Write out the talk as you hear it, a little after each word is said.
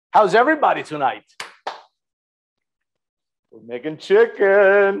How's everybody tonight? We're making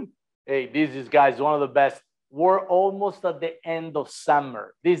chicken. Hey, this is, guys, one of the best. We're almost at the end of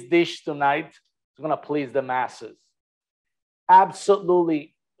summer. This dish tonight is going to please the masses.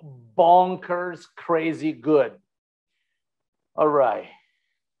 Absolutely bonkers, crazy good. All right.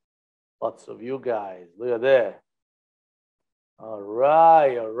 Lots of you guys. Look at that. All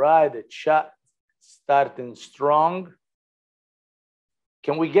right. All right. The chat starting strong.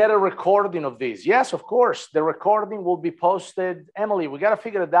 Can we get a recording of this? Yes, of course. The recording will be posted. Emily, we got to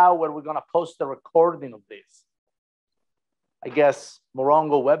figure it out where we're going to post the recording of this. I guess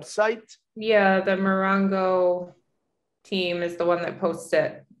Morongo website. Yeah, the Morongo team is the one that posts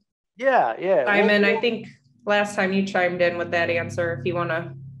it. Yeah, yeah. Simon, I think last time you chimed in with that answer. If you want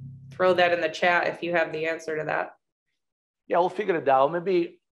to throw that in the chat, if you have the answer to that. Yeah, we'll figure it out.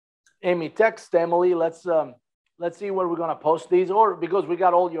 Maybe Amy, text Emily. Let's see where we're going to post these, or because we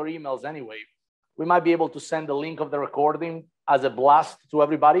got all your emails anyway, we might be able to send the link of the recording as a blast to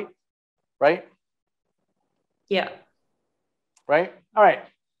everybody, right? Yeah. Right? All right.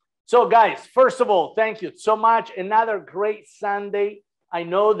 So guys, first of all, thank you so much. Another great Sunday. I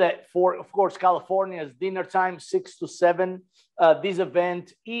know that for, of course, California's dinner time, 6 to 7. This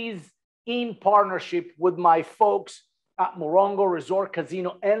event is in partnership with my folks at Morongo Resort,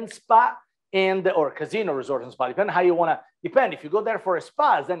 Casino and Spa. Or casino, resort, and spa, depending how you want to, depend. If you go there for a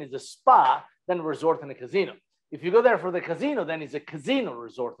spa, then it's a spa, then a resort and a casino. If you go there for the casino, then it's a casino,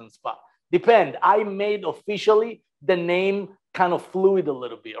 resort, and spa. Depend. I made officially the name kind of fluid a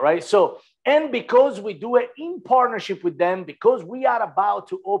little bit, right? So, and because we do it in partnership with them, because we are about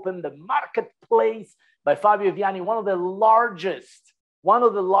to open the Marketplace by Fabio Viviani, one of the largest, if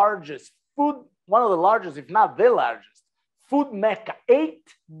not the largest, food mecca, 8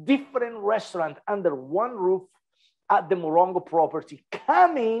 different restaurants under one roof at the Morongo property,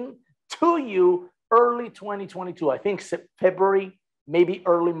 coming to you early 2022. I think February, maybe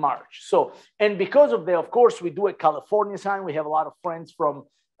early March. So, and because of that, of course, we do it California time. We have a lot of friends from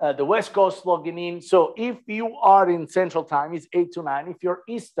the West Coast logging in. So if you are in Central Time, it's 8 to 9. If you're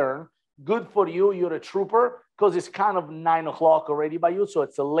Eastern, good for you. You're a trooper, because it's kind of 9 o'clock already by you. So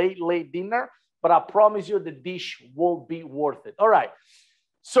it's a late dinner. But I promise you the dish will be worth it. All right.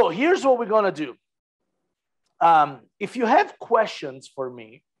 So here's what we're going to do. If you have questions for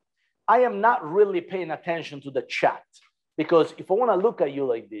me, I am not really paying attention to the chat, because if I want to look at you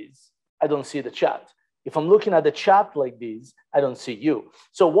like this, I don't see the chat. If I'm looking at the chat like this, I don't see you.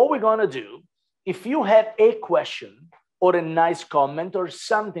 So what we're going to do, if you have a question or a nice comment or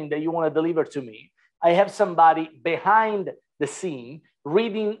something that you want to deliver to me, I have somebody behind the scene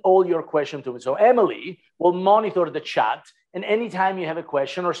reading all your questions to me. So Emily will monitor the chat, and anytime you have a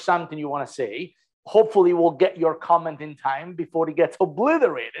question or something you want to say, hopefully we'll get your comment in time before it gets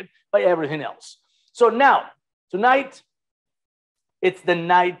obliterated by everything else. So now, tonight, it's the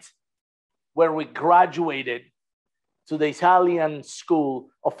night where we graduated to the Italian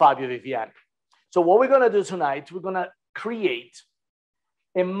school of Fabio Viviani. So what we're going to do tonight, we're going to create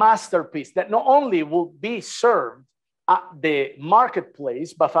a masterpiece that not only will be served at the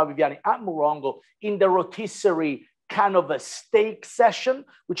Marketplace by Fabio Viviani at Morongo in the rotisserie kind of a steak session,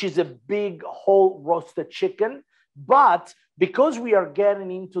 which is a big whole roasted chicken. But because we are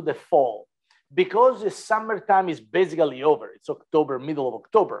getting into the fall, because the summertime is basically over, it's October, middle of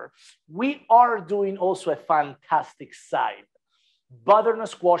October, we are doing also a fantastic side. Butternut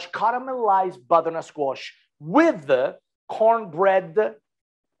squash, caramelized butternut squash with the cornbread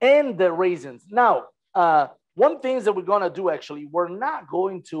and the raisins. Now, one thing that we're going to do, actually, we're not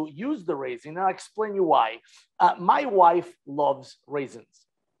going to use the raisin. I'll explain you why. My wife loves raisins.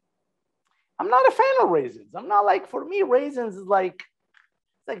 I'm not a fan of raisins. I'm not like, for me, raisins is like,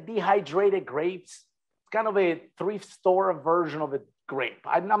 it's like dehydrated grapes. It's kind of a thrift store version of a grape.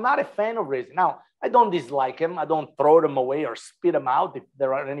 I'm not a fan of raisins. Now, I don't dislike them. I don't throw them away or spit them out if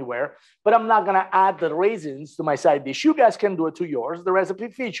they're anywhere. But I'm not going to add the raisins to my side dish. You guys can do it to yours. The recipe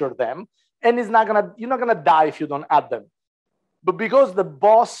features them. And you're not gonna die if you don't add them. But because the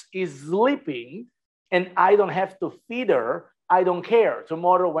boss is sleeping and I don't have to feed her, I don't care.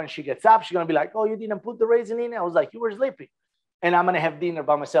 Tomorrow when she gets up, she's gonna be like, "Oh, you didn't put the raisin in?" I was like, "You were sleeping." And I'm gonna have dinner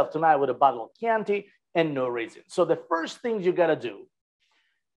by myself tonight with a bottle of Chianti and no raisin. So the first things you gotta do,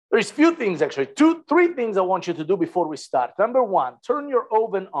 there's few things actually, 3 things I want you to do before we start. Number 1, turn your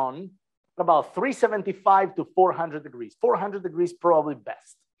oven on about 375 to 400 degrees. 400 degrees probably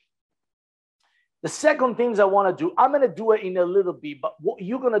best. The second things I want to do, I'm going to do it in a little bit, but what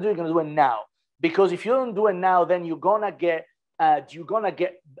you're going to do, you're going to do it now. Because if you don't do it now, then you're going to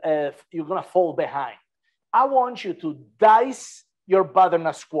fall behind. I want you to dice your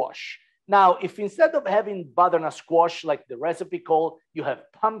butternut squash. Now, if instead of having butternut squash, like the recipe called, you have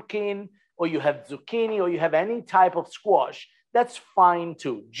pumpkin, or you have zucchini, or you have any type of squash, that's fine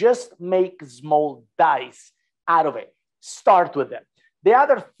too. Just make small dice out of it. Start with them. The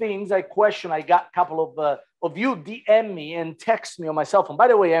other things I question, I got a couple of you DM me and text me on my cell phone. By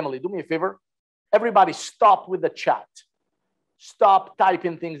the way, Emily, do me a favor. Everybody stop with the chat. Stop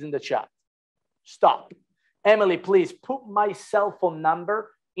typing things in the chat. Stop. Emily, please put my cell phone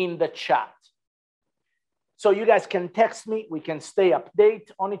number in the chat. So you guys can text me. We can stay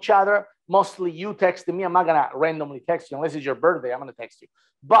update on each other. Mostly you texting me. I'm not going to randomly text you unless it's your birthday. I'm going to text you.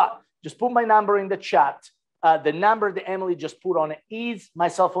 But just put my number in the chat. The number that Emily just put on it is my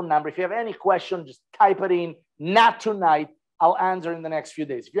cell phone number. If you have any question, just type it in. Not tonight. I'll answer in the next few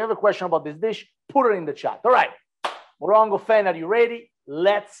days. If you have a question about this dish, put it in the chat. All right. Morongo fan, are you ready?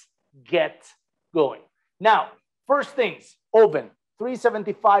 Let's get going. Now, first things, oven,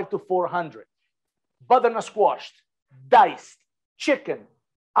 375 to 400. Butternut squashed, diced, chicken.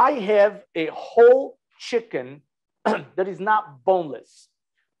 I have a whole chicken that is not boneless.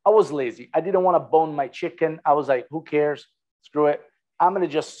 I was lazy. I didn't want to bone my chicken. I was like, who cares? Screw it. I'm going to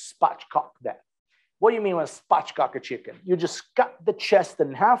just spatchcock that. What do you mean when spatchcock a chicken? You just cut the chest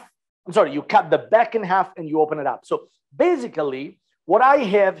in half. I'm sorry, you cut the back in half and you open it up. So basically, what I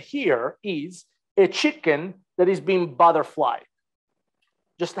have here is a chicken that is being butterflied.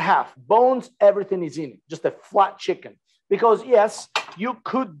 Just half. Bones, everything is in it. Just a flat chicken. Because yes, you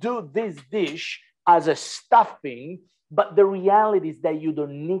could do this dish as a stuffing, but the reality is that you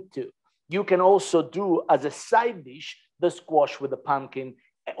don't need to. You can also do as a side dish, the squash with the pumpkin,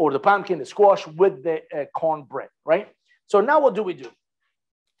 or the pumpkin, the squash with the cornbread, right? So now what do we do?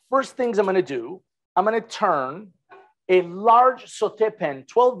 First things I'm going to do, I'm going to turn a large saute pan,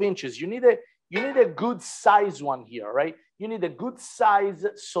 12 inches. You need a good size one here, right? You need a good size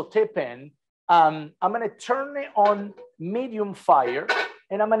saute pan. I'm going to turn it on medium fire,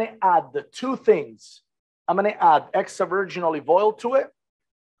 and I'm going to add the two things. I'm going to add extra virgin olive oil to it,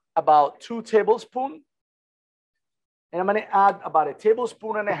 about 2 tablespoons. And I'm going to add about 1.5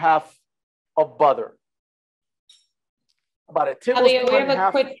 tablespoons of butter. About a tablespoon. We have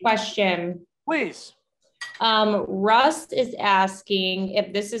a quick question. Please. Rust is asking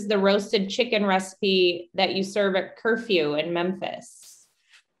if this is the roasted chicken recipe that you serve at curfew in Memphis.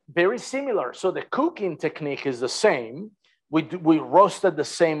 Very similar. So the cooking technique is the same. We roast it the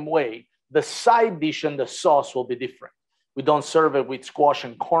same way. The side dish and the sauce will be different. We don't serve it with squash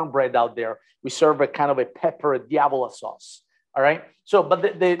and cornbread out there. We serve it kind of a pepper diavola sauce. All right. So, but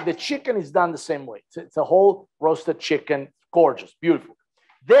the chicken is done the same way. It's a whole roasted chicken. Gorgeous, beautiful.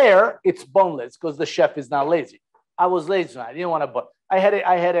 There, it's boneless because the chef is not lazy. I was lazy. I didn't want to, but I had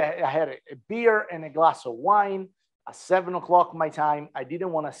a beer and a glass of wine at 7 o'clock my time. I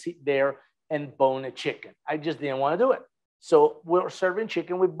didn't want to sit there and bone a chicken. I just didn't want to do it. So we're serving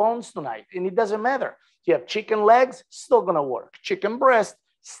chicken with bones tonight, and it doesn't matter. If you have chicken legs, still going to work. Chicken breast,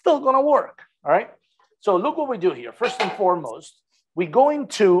 still going to work. All right. So look what we do here. First and foremost, we're going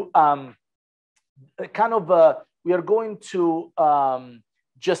to we are going to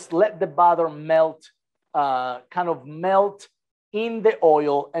just let the butter melt, kind of melt in the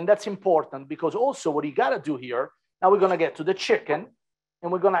oil. And that's important because also what you got to do here, now we're going to get to the chicken,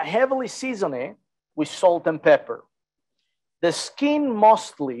 and we're going to heavily season it with salt and pepper. The skin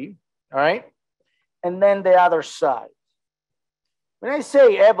mostly, all right? And then the other side. When I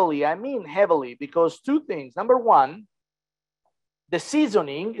say heavily, I mean heavily because two things. Number one, the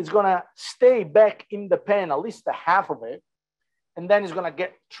seasoning is going to stay back in the pan, at least a half of it, and then it's going to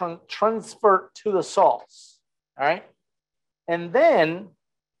get transferred to the sauce, all right? And then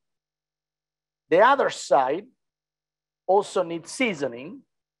the other side also needs seasoning.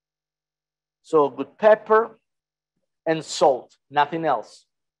 So good pepper and salt, nothing else.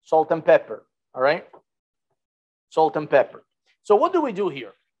 Salt and pepper, all right? Salt and pepper. So what do we do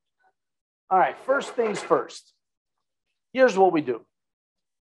here? All right, first things first. Here's what we do.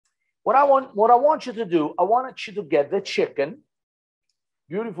 What I want you to do, I want you to get the chicken,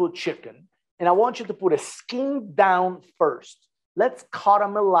 beautiful chicken, and I want you to put a skin down first. Let's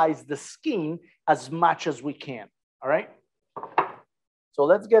caramelize the skin as much as we can, all right? So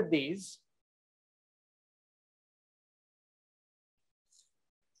let's get these.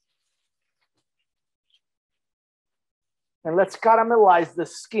 And let's caramelize the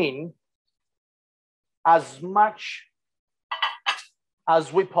skin as much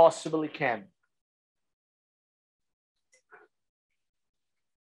as we possibly can.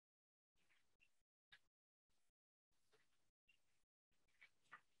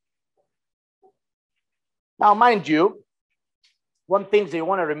 Now, mind you, one thing that you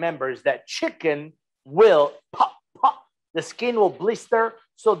want to remember is that chicken will pop, pop. The skin will blister.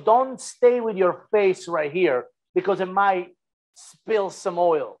 So don't stay with your face right here because it might spill some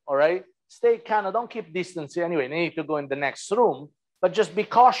oil, all right? Stay kind of, don't keep distance anyway. You need to go in the next room, but just be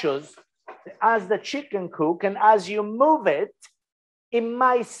cautious as the chicken cook, and as you move it, it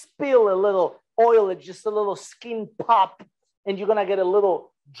might spill a little oil, just a little skin pop, and you're gonna get a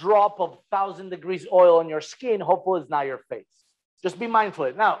little drop of 1,000 degrees oil on your skin. Hopefully it's not your face. Just be mindful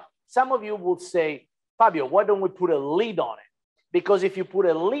of it. Now, some of you will say, Fabio, why don't we put a lid on it? Because if you put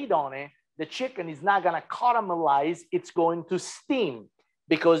a lid on it, the chicken is not gonna caramelize, it's going to steam,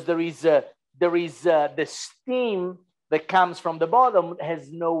 because there is the steam that comes from the bottom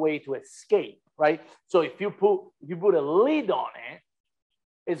has no way to escape, right? So if you put a lid on it,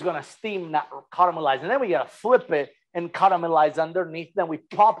 it's gonna steam, not caramelize. And then we gotta flip it and caramelize underneath. Then we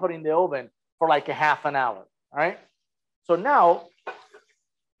pop it in the oven for like a half an hour, all right? So now,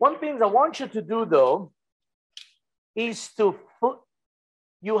 one thing I want you to do though, is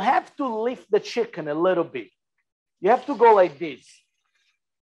you have to lift the chicken a little bit. You have to go like this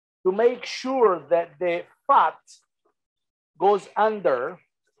to make sure that the fat goes under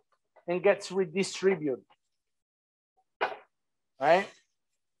and gets redistributed, right?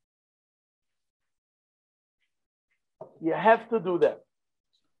 You have to do that.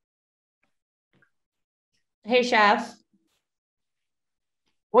 Hey, chef.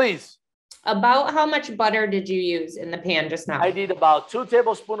 Please. About how much butter did you use in the pan just now? I did about 2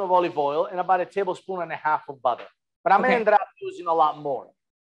 tablespoons of olive oil and about 1.5 tablespoons of butter. But I'm going to end up using a lot more.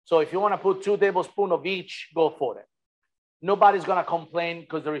 So if you want to put 2 tablespoons of each, go for it. Nobody's going to complain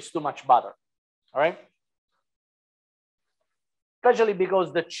because there is too much butter. All right? Especially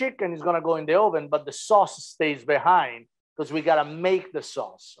because the chicken is going to go in the oven, but the sauce stays behind because we got to make the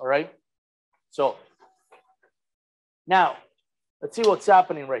sauce. All right? So now let's see what's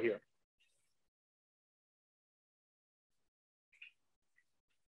happening right here.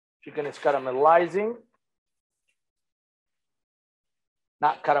 Chicken is caramelizing.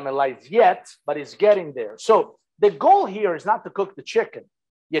 Not caramelized yet, but it's getting there. So the goal here is not to cook the chicken.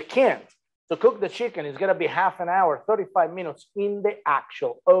 You can't. To cook the chicken is going to be half an hour, 35 minutes in the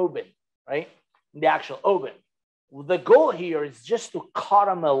actual oven, right? In the actual oven. The goal here is just to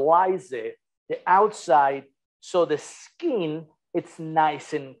caramelize it, the outside, so the skin, it's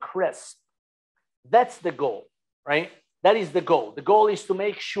nice and crisp. That's the goal, right? That is the goal. The goal is to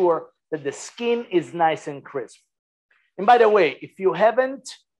make sure that the skin is nice and crisp. And by the way, if you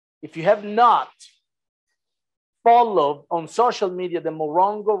have not followed on social media the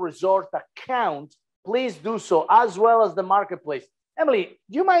Morongo Resort account, please do so, as well as the marketplace. Emily,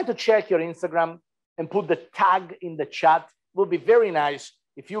 do you mind to check your Instagram and put the tag in the chat? It would be very nice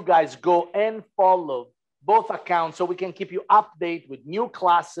if you guys go and follow both accounts so we can keep you updated with new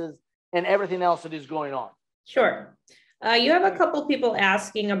classes and everything else that is going on. Sure. You have a couple people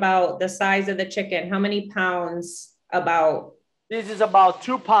asking about the size of the chicken. How many pounds about? This is about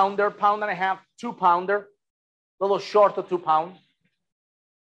 2 pounder, 1.5 pounds, 2 pounder, a little short of 2 pounds.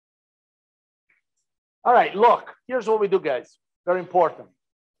 All right, look, here's what we do, guys. Very important.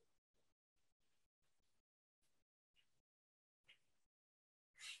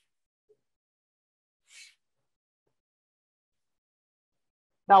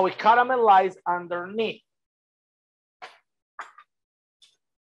 Now we caramelize underneath.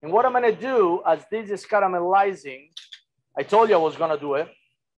 And what I'm going to do, as this is caramelizing, I told you I was going to do it.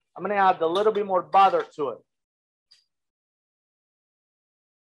 I'm going to add a little bit more butter to it.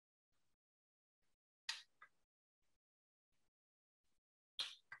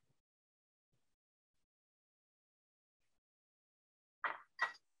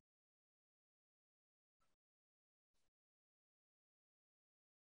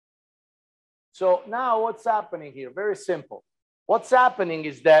 So now what's happening here? Very simple. What's happening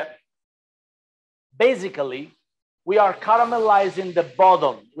is that basically we are caramelizing the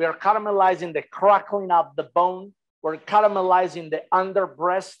bottom. We are caramelizing the crackling of the bone. We're caramelizing the under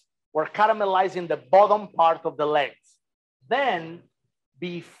breast. We're caramelizing the bottom part of the legs. Then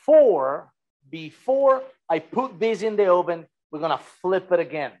before I put this in the oven, we're going to flip it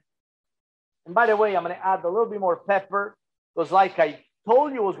again. And by the way, I'm going to add a little bit more pepper because like I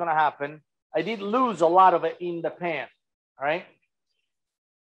told you was going to happen, I did lose a lot of it in the pan. All right.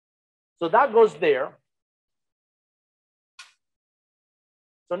 So that goes there.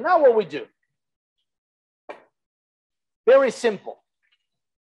 So now what we do, very simple.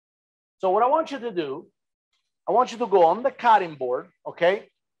 So what I want you to do, I want you to go on the cutting board, okay?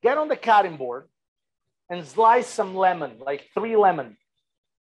 Get on the cutting board and slice some lemon, like 3 lemons.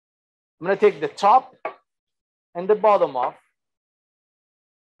 I'm gonna take the top and the bottom off.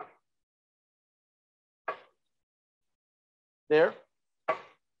 There.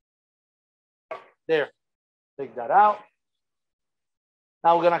 There. Take that out.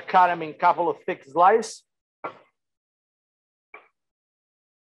 Now we're gonna cut them in a couple of thick slices.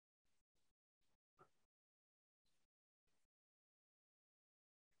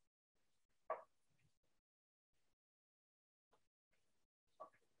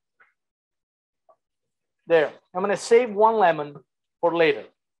 There. I'm gonna save one lemon for later.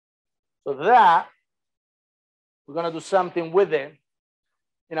 So that, we're gonna do something with it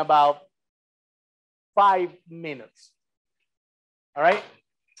in about 5 minutes. All right.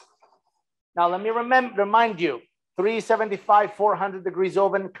 Now let me remind you, 375, 400 degrees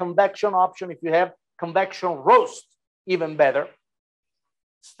oven, convection option. If you have convection roast, even better.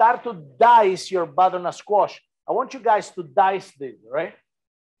 Start to dice your butternut squash. I want you guys to dice this, right?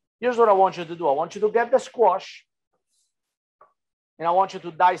 Here's what I want you to do. I want you to get the squash and I want you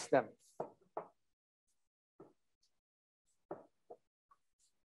to dice them.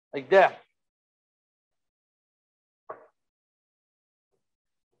 Like that.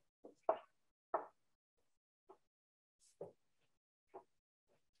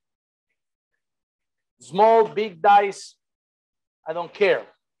 Small, big dice, I don't care.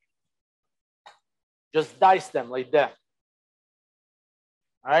 Just dice them like that.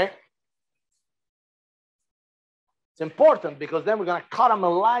 All right? It's important because then we're going to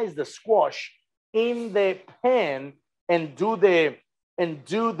caramelize the squash in the pan and do the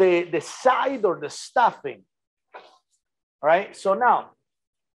side or the stuffing. All right? So now,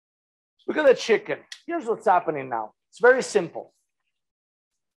 look at the chicken. Here's what's happening now. It's very simple.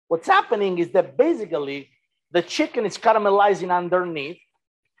 What's happening is that basically the chicken is caramelizing underneath.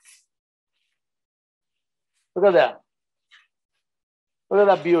 Look at that. Look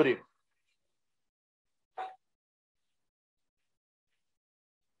at that beauty.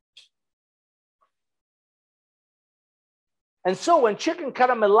 And so when chicken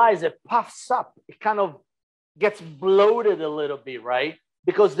caramelizes, it puffs up. It kind of gets bloated a little bit, right?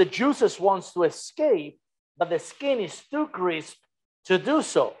 Because the juices wants to escape, but the skin is too crisp to do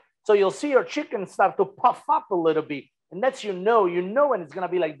so. So you'll see your chicken start to puff up a little bit. And that's, you know when it's going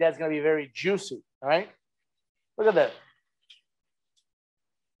to be like that, it's going to be very juicy. All right. Look at that.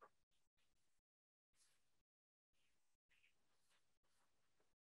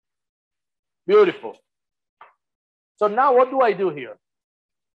 Beautiful. So now what do I do here?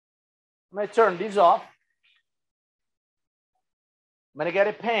 I'm going to turn these off. I'm going to get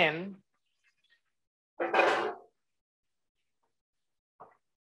a pan.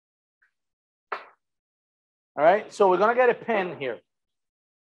 All right, so we're gonna get a pan here.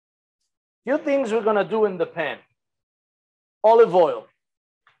 Few things we're gonna do in the pan. Olive oil.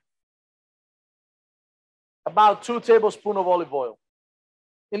 About 2 tablespoons of olive oil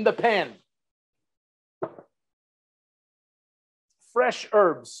in the pan. Fresh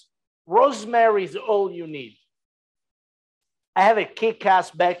herbs. Rosemary is all you need. I have a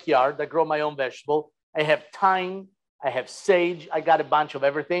kick-ass backyard that grow my own vegetable. I have thyme, I have sage, I got a bunch of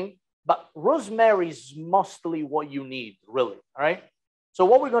everything. But rosemary is mostly what you need, really, all right? So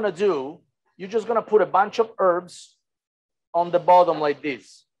what we're going to do, you're just going to put a bunch of herbs on the bottom like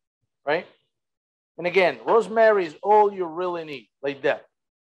this, right? And again, rosemary is all you really need, like that.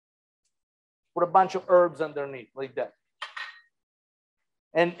 Put a bunch of herbs underneath, like that.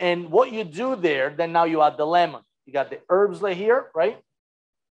 And what you do there, then now you add the lemon. You got the herbs like here, right?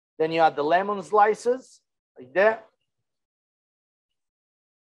 Then you add the lemon slices, like that.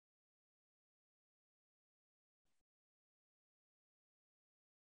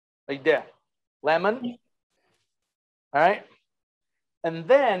 Like that, lemon, all right? And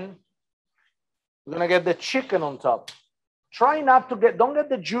then we're gonna get the chicken on top. Try not to don't get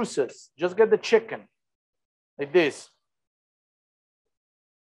the juices, just get the chicken, like this,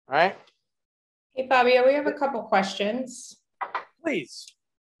 all right? Hey, Fabio, we have a couple questions. Please.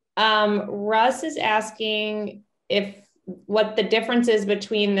 Russ is asking what the difference is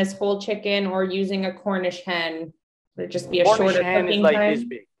between this whole chicken or using a Cornish hen. Would it just be a Cornish shorter hen cooking is like time? this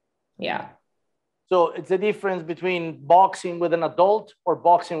big. Yeah. So it's the difference between boxing with an adult or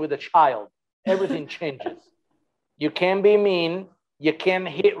boxing with a child. Everything changes. You can be mean. You can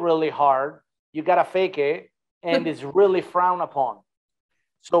hit really hard. You got to fake it. And it's really frowned upon.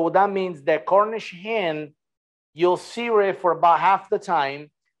 So that means that Cornish hen, you'll sear it for about half the time.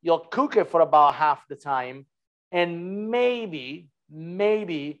 You'll cook it for about half the time. And maybe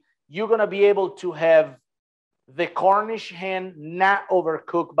you're going to be able to have the Cornish hen not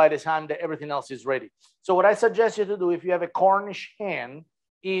overcooked by the time that everything else is ready. So what I suggest you to do if you have a Cornish hen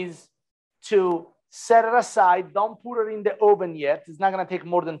is to set it aside. Don't put it in the oven yet. It's not going to take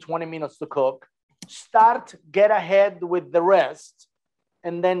more than 20 minutes to cook. start, get ahead with the rest,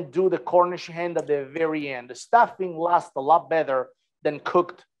 and then do the Cornish hen at the very end. The stuffing lasts a lot better than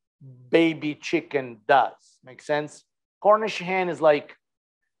cooked baby chicken does. Make sense? Cornish hen is like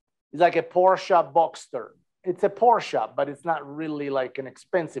a Porsche Boxster. It's a Porsche, but it's not really like an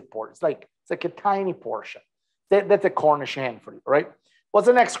expensive Porsche. It's like a tiny Porsche. That's a Cornish hen for you, right? What's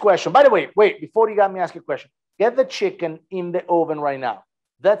the next question? By the way, wait, before you got me ask a question, get the chicken in the oven right now.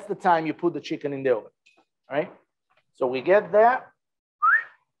 That's the time you put the chicken in the oven, all right? So we get that,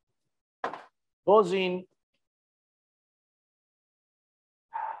 goes in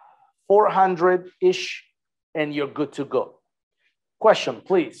 400-ish, and you're good to go. Question,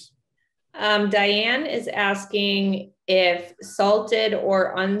 please. Diane is asking if salted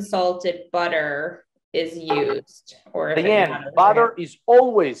or unsalted butter is used, or if Again, butter is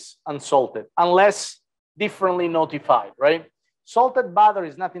always unsalted unless differently notified, right? Salted butter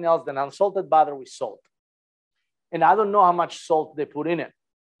is nothing else than unsalted butter with salt. And I don't know how much salt they put in it.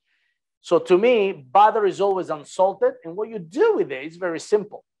 So to me, butter is always unsalted. And what you do with it is very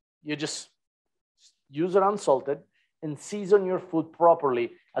simple. You just use it unsalted and season your food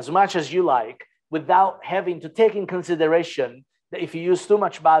properly as much as you like without having to take in consideration that if you use too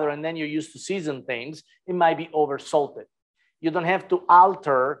much butter and then you're used to season things, it might be over salted. You don't have to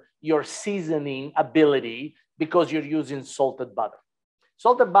alter your seasoning ability because you're using salted butter.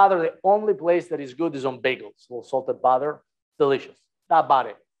 Salted butter, the only place that is good is on bagels. A little salted butter, delicious. That's about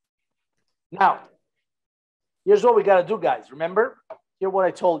it. Now, here's what we got to do, guys. Remember? Hear what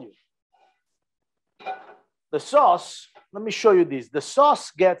I told you. The sauce, let me show you this. The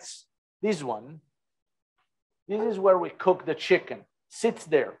sauce gets this one. This is where we cook the chicken. Sits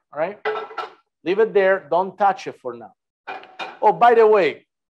there, all right? Leave it there. Don't touch it for now. Oh, by the way,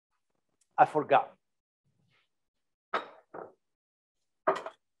 I forgot.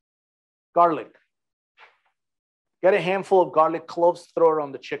 Garlic. Get a handful of garlic cloves, throw it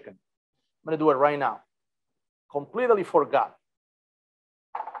on the chicken. I'm going to do it right now. Completely forgot.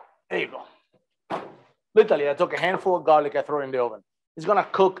 There you go. Literally, I took a handful of garlic, I throw it in the oven. It's going to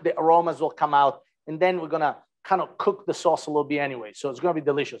cook, the aromas will come out, and then we're going to kind of cook the sauce a little bit anyway. So it's going to be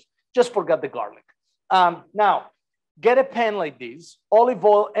delicious. Just forgot the garlic. Now, get a pan like this, olive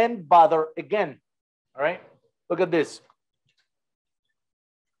oil and butter again. All right? Look at this.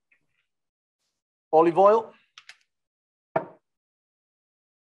 Olive oil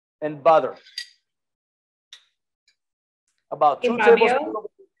and butter. About 2 tablespoons of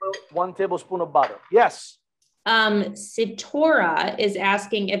oil, 1 tablespoon of butter. Yes. Sitora is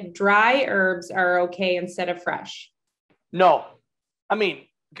asking if dry herbs are okay instead of fresh. No. I mean,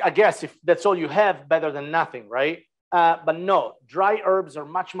 I guess if that's all you have, better than nothing, right? But no, dry herbs are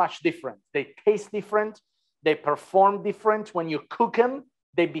much, much different. They taste different. They perform different. When you cook them,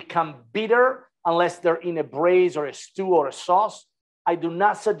 they become bitter unless they're in a braise or a stew or a sauce. I do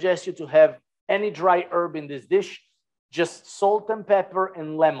not suggest you to have any dry herb in this dish. Just salt and pepper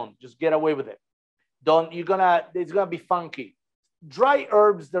and lemon. Just get away with it. It's gonna be funky. Dry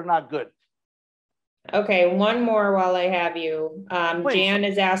herbs, they're not good. Okay, one more while I have you. Jan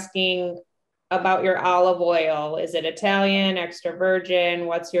is asking about your olive oil. Is it Italian, extra virgin?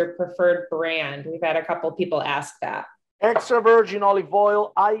 What's your preferred brand? We've had a couple people ask that. Extra virgin olive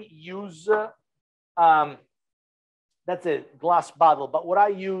oil. I use, that's a glass bottle, but what I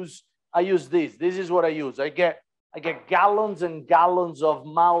use this. This is what I use. I get gallons and gallons of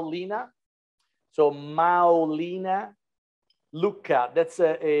Maolina. So Maolina Lucca, that's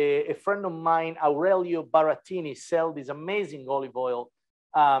a friend of mine, Aurelio Barattini, sell this amazing olive oil.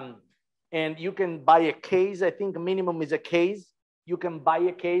 And you can buy a case. I think minimum is a case. You can buy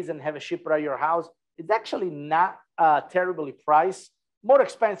a case and have it shipped at your house. It's actually not terribly priced. More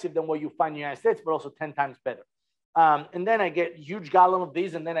expensive than what you find in the United States, but also 10 times better. And then I get huge gallon of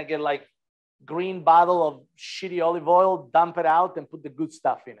these, and then I get like green bottle of shitty olive oil, dump it out and put the good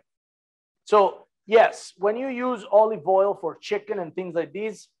stuff in it. So yes, when you use olive oil for chicken and things like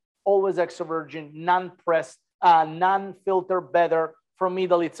these, always extra virgin, non-pressed, non-filtered better. From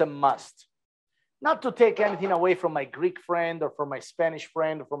Italy, it's a must. Not to take anything away from my Greek friend or from my Spanish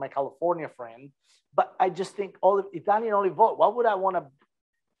friend or from my California friend, but I just think Italian olive oil, why would I want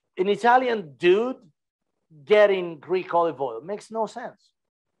an Italian dude getting Greek olive oil? Makes no sense.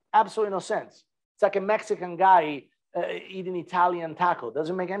 Absolutely no sense. It's like a Mexican guy eating Italian taco.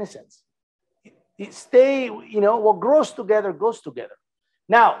 Doesn't make any sense. What grows together goes together.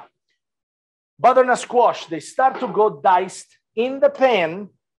 Now, butternut squash, they start to go diced in the pan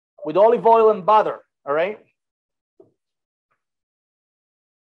with olive oil and butter, all right?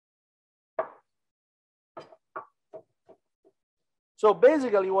 So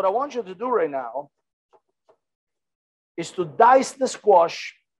basically what I want you to do right now is to dice the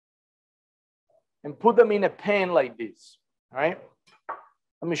squash and put them in a pan like this, all right?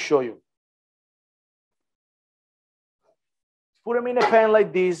 Let me show you. Put them in a pan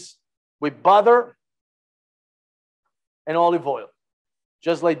like this with butter and olive oil,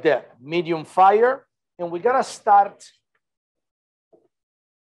 just like that, medium fire. And we gotta start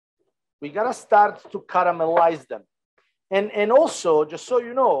to caramelize them. And also, just so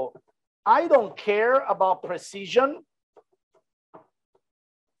you know, I don't care about precision.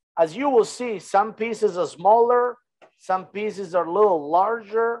 As you will see, some pieces are smaller, some pieces are a little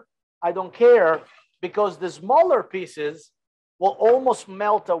larger. I don't care because the smaller pieces will almost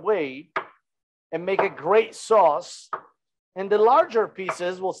melt away and make a great sauce. And the larger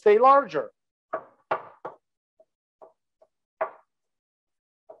pieces will stay larger.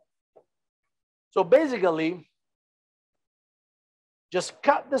 So basically, just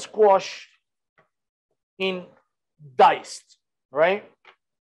cut the squash in diced, right?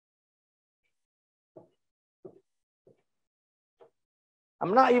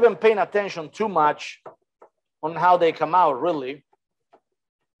 I'm not even paying attention too much on how they come out, really,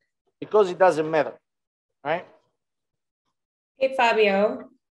 because it doesn't matter, right? Hey, Fabio.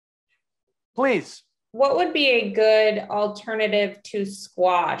 Please. What would be a good alternative to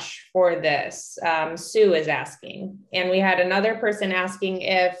squash for this? Sue is asking. And we had another person asking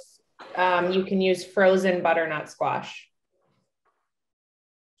if you can use frozen butternut squash.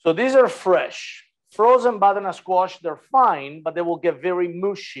 So these are fresh. Frozen butternut squash, they're fine, but they will get very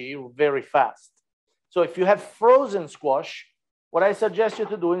mushy very fast. So if you have frozen squash, what I suggest you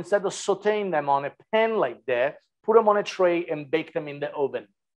to do, instead of sauteing them on a pan like that, put them on a tray and bake them in the oven.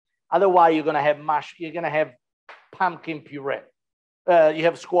 Otherwise, you're gonna have pumpkin puree. You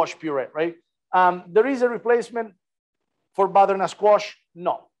have squash puree, right? There is a replacement for butternut squash?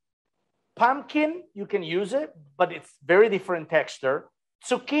 No. Pumpkin, you can use it, but it's very different texture.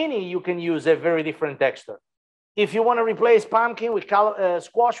 Zucchini, you can use a very different texture. If you want to replace pumpkin with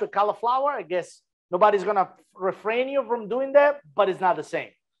squash with cauliflower, I guess nobody's going to refrain you from doing that, but it's not the same.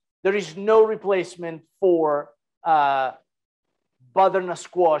 There is no replacement for butternut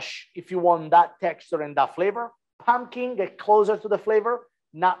squash if you want that texture and that flavor. Pumpkin, get closer to the flavor,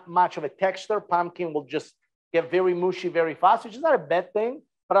 not much of a texture. Pumpkin will just get very mushy very fast, which is not a bad thing,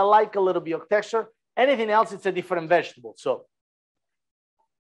 but I like a little bit of texture. Anything else, it's a different vegetable.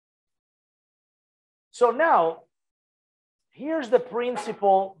 So now, here's the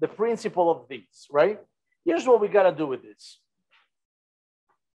principle of these, right? Here's what we got to do with this.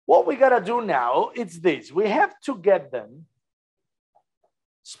 What we got to do now is this. We have to get them,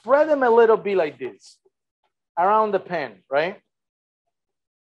 spread them a little bit like this, around the pan, right?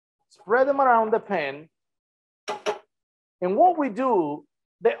 Spread them around the pan. And what we do,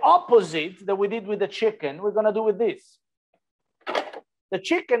 the opposite that we did with the chicken, we're going to do with this. The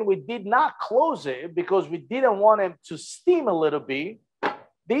chicken, we did not close it because we didn't want it to steam a little bit.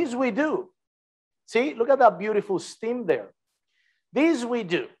 These we do. See, look at that beautiful steam there. These we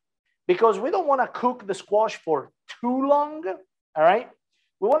do because we don't want to cook the squash for too long, all right?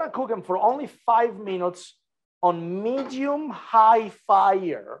 We want to cook them for only 5 minutes on medium-high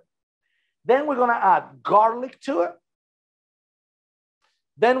fire. Then we're going to add garlic to it.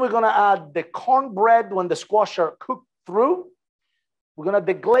 Then we're going to add the cornbread when the squash are cooked through. We're going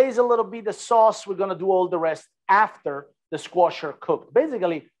to deglaze a little bit the sauce. We're going to do all the rest after the squash are cooked.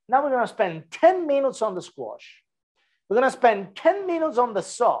 Basically, now we're going to spend 10 minutes on the squash. We're going to spend 10 minutes on the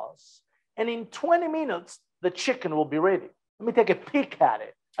sauce. And in 20 minutes, the chicken will be ready. Let me take a peek at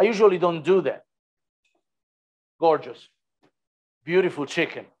it. I usually don't do that. Gorgeous. Beautiful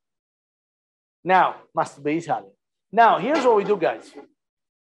chicken. Now, must be Italian. Now, here's what we do, guys.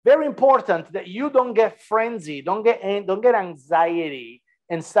 Very important that you don't get frenzy, don't get anxiety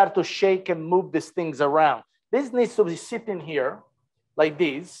and start to shake and move these things around. This needs to be sitting here like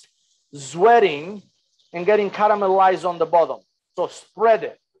this, sweating and getting caramelized on the bottom. So spread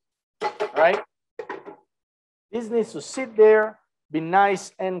it, right? This needs to sit there, be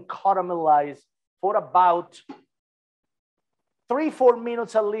nice and caramelized for about 3-4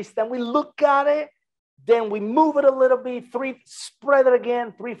 minutes at least. Then we look at it. Then we move it a little bit, spread it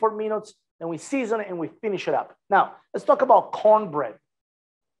again, 3-4 minutes, then we season it and we finish it up. Now, let's talk about cornbread.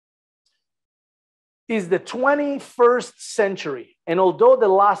 It's the 21st century, and although the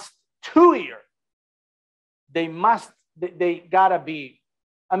last 2 years, they gotta be,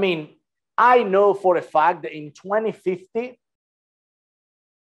 I mean, I know for a fact that in 2050,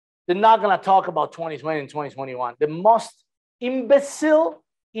 they're not gonna talk about 2020 and 2021. The most imbecile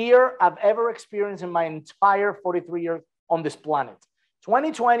year I've ever experienced in my entire 43 years on this planet.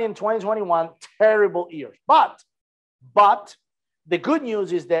 2020 and 2021, terrible years. But But the good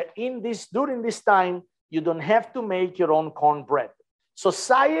news is that during this time, you don't have to make your own cornbread.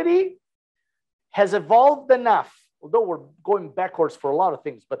 Society has evolved enough, although we're going backwards for a lot of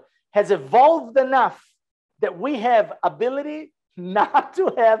things, but has evolved enough that we have ability not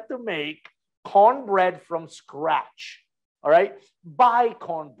to have to make cornbread from scratch. All right? Buy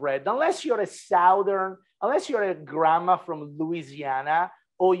cornbread. Unless you're unless you're a grandma from Louisiana,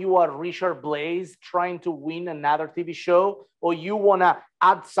 or you are Richard Blaze trying to win another TV show, or you want to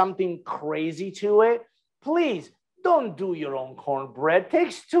add something crazy to it, please don't do your own cornbread. It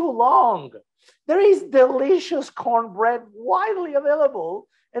takes too long. There is delicious cornbread widely available.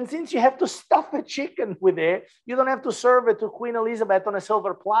 And since you have to stuff a chicken with it, you don't have to serve it to Queen Elizabeth on a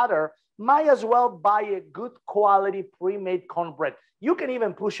silver platter. Might as well buy a good quality pre-made cornbread. You can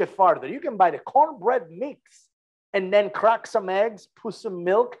even push it farther. You can buy the cornbread mix and then crack some eggs, put some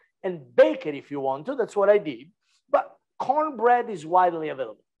milk, and bake it if you want to. That's what I did. But cornbread is widely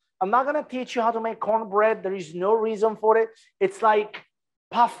available. I'm not going to teach you how to make cornbread. There is no reason for it. It's like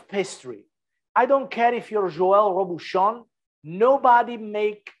puff pastry. I don't care if you're Joël Robuchon. Nobody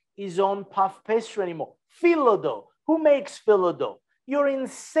make his own puff pastry anymore. Phyllo dough. Who makes phyllo dough? You're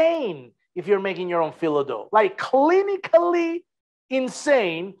insane if you're making your own phyllo dough. Like clinically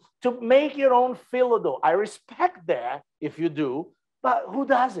insane to make your own phyllo dough. I respect that if you do, but who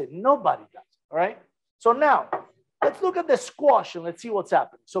does it? Nobody does it, all right? So now, let's look at the squash and let's see what's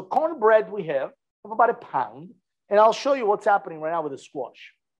happening. So cornbread we have about a pound, and I'll show you what's happening right now with the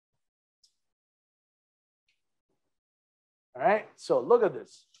squash. All right, so look at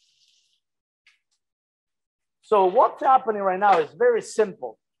this. So what's happening right now is very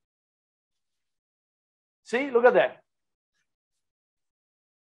simple. See, look at that.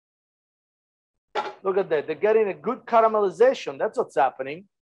 Look at that. They're getting a good caramelization. That's what's happening.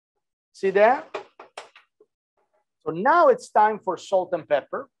 See that? So now it's time for salt and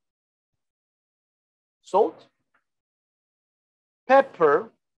pepper. Salt,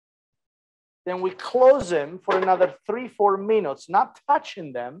 pepper. Then we close them for another 3-4 minutes, not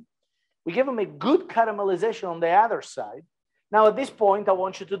touching them. We give them a good caramelization on the other side. Now at this point, I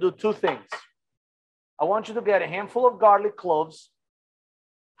want you to do two things. I want you to get a handful of garlic cloves.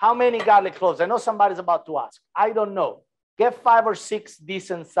 How many garlic cloves? I know somebody's about to ask. I don't know. Get 5 or 6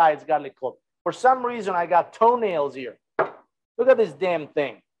 decent sized garlic cloves. For some reason, I got toenails here. Look at this damn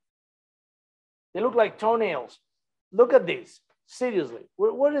thing. They look like toenails. Look at this. Seriously,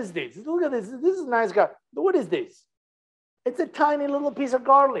 what is this? Look at this. This is nice garlic. What is this? It's a tiny little piece of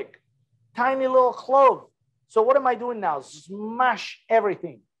garlic. Tiny little clove. So what am I doing now? Smash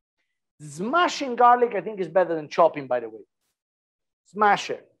everything. Smashing garlic, I think, is better than chopping, by the way. Smash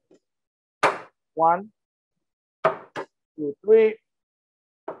it. 1, 2, 3,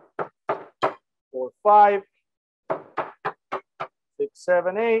 4, 5, 6,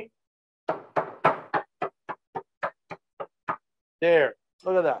 7, 8. There.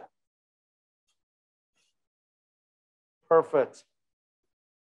 Look at that. Perfect.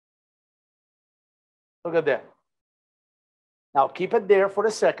 Look at that. Now keep it there for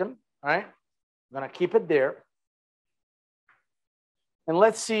a second. All right. I'm going to keep it there. And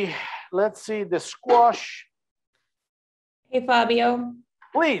let's see the squash. Hey, Fabio.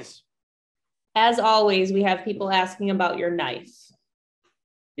 Please. As always, we have people asking about your knife.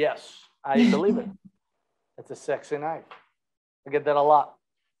 Yes, I believe it. It's a sexy knife. I get that a lot.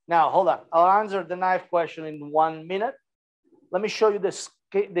 Now, hold on. I'll answer the knife question in 1 minute. Let me show you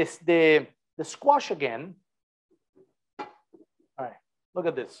the squash again. All right. Look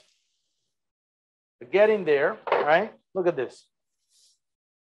at this. Get in there. All right. Look at this.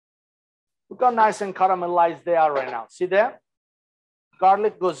 Look how nice and caramelized they are right now. See that?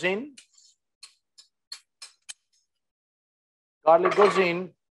 Garlic goes in. Garlic goes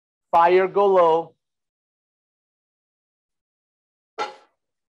in. Fire go low.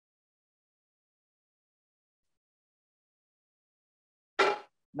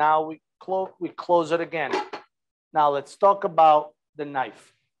 Now we close it again. Now let's talk about the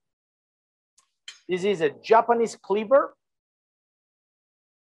knife. This is a Japanese cleaver.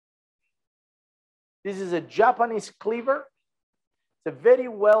 This is a Japanese cleaver. It's a very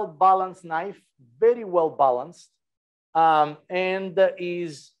well-balanced knife, very well-balanced, and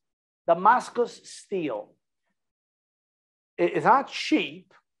is Damascus steel. It's not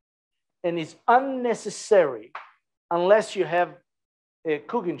cheap and it's unnecessary unless you have a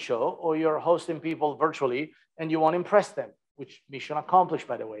cooking show or you're hosting people virtually and you want to impress them, which mission accomplished,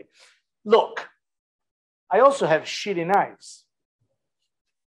 by the way. Look, I also have shitty knives.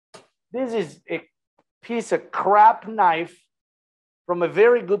 This is a piece of crap knife from a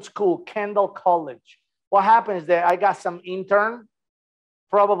very good school, Kendall College. what happened is that I got some intern,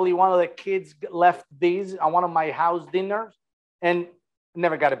 probably one of the kids left these on one of my house dinners and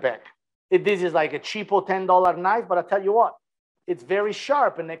never got it back. This is like a cheapo $10 knife, but I tell you what, it's very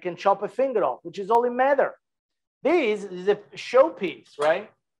sharp and it can chop a finger off, which is all it matters. This is a showpiece, right?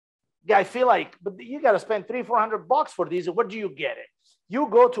 I feel like, but you got to spend $300-400 for these. Where do you get it? You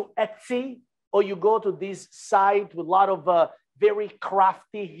go to Etsy or you go to this site with a lot of very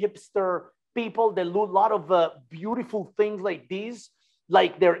crafty hipster people that do a lot of beautiful things like these,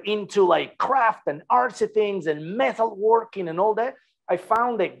 like they're into like craft and artsy things and metal working and all that. I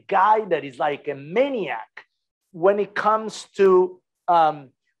found a guy that is like a maniac when it comes to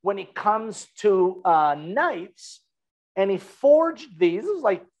knives, and he forged these. It was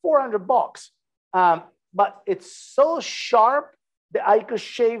like $400, but it's so sharp that I could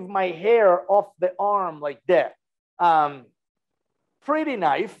shave my hair off the arm like that. Pretty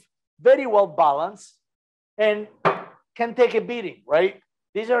knife, very well balanced, and can take a beating, right?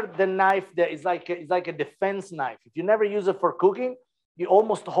 These are the knife that is like a defense knife. If you never use it for cooking, you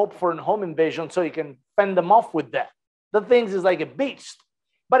almost hope for a home invasion so you can fend them off with that. The things is like a beast.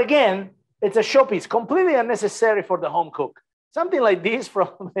 But again, it's a showpiece, completely unnecessary for the home cook. Something like this from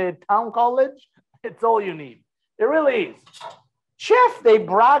a town college, it's all you need. It really is. Chef, they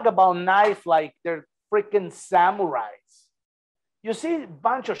brag about knife like they're freaking samurais. You see a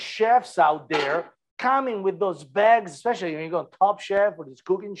bunch of chefs out there coming with those bags, especially when you go to Top Chef or this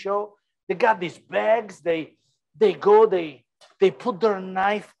cooking show. They got these bags. They put their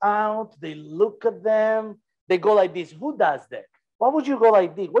knife out. They look at them. They go like this. Who does that? Why would you go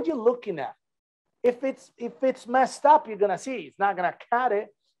like this? What are you looking at? If it's messed up, you're gonna see. It's not gonna cut it.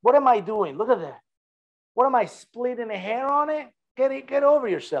 What am I doing? Look at that. What am I splitting a hair on it? Get over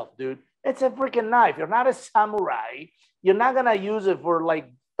yourself, dude. It's a freaking knife. You're not a samurai. You're not gonna use it for like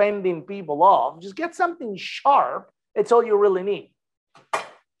fending people off. Just get something sharp. It's all you really need.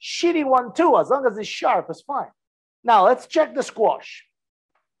 Shitty one too, as long as it's sharp, it's fine. Now let's check the squash.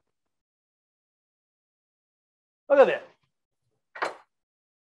 Look at that.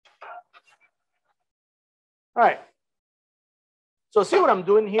 All right. So see what I'm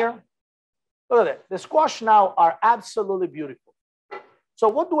doing here? Look at that. The squash now are absolutely beautiful. So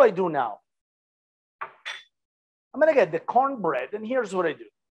what do I do now? I'm going to get the cornbread, and here's what I do.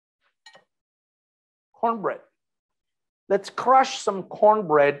 Cornbread. Let's crush some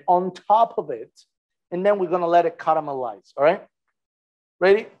cornbread on top of it, and then we're going to let it caramelize. All right?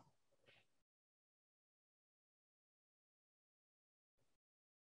 Ready?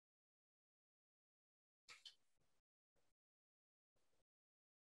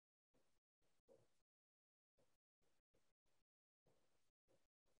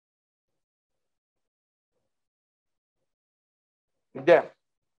 There.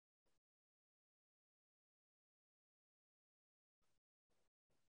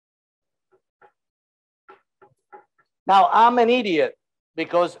 Now, I'm an idiot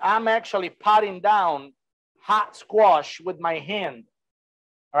because I'm actually patting down hot squash with my hand.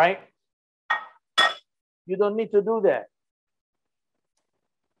 All right? You don't need to do that.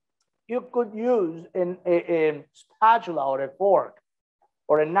 You could use a spatula or a fork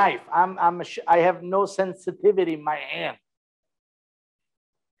or a knife. I have no sensitivity in my hand.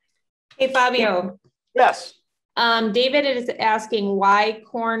 Hey, Fabio. Yes. David is asking why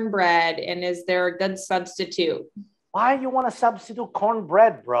cornbread, and is there a good substitute? Why do you want to substitute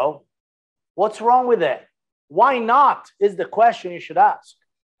cornbread, bro? What's wrong with it? Why not is the question you should ask.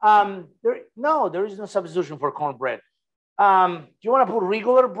 There is no substitution for cornbread. Do you want to put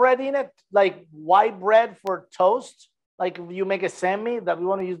regular bread in it, like white bread for toast? Like if you make a semi that we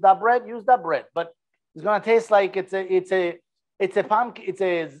want to use that bread, use that bread. But it's gonna taste like it's a pumpkin, it's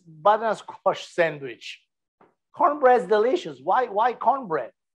a butternut squash sandwich. Cornbread is delicious. Why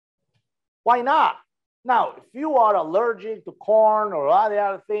cornbread? Why not? Now, if you are allergic to corn or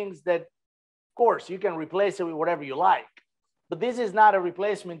other things, that of course you can replace it with whatever you like. But this is not a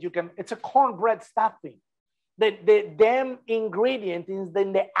replacement. It's a cornbread stuffing. The damn ingredient is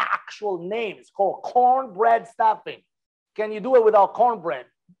in the actual name. It's called cornbread stuffing. Can you do it without cornbread?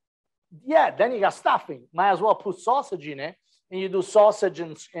 Yeah, then you got stuffing. Might as well put sausage in it, and you do sausage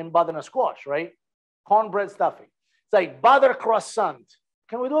and butternut squash, right? Cornbread stuffing. It's like butter croissant.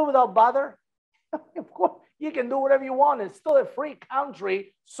 Can we do it without butter? Of course, you can do whatever you want. It's still a free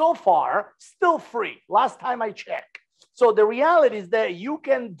country so far, still free. Last time I checked. So the reality is that you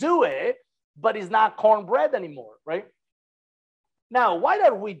can do it, but it's not cornbread anymore, right? Now, why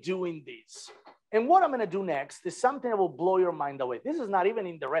are we doing this? And what I'm going to do next is something that will blow your mind away. This is not even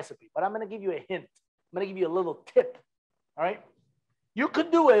in the recipe, but I'm going to give you a hint. I'm going to give you a little tip, all right? You could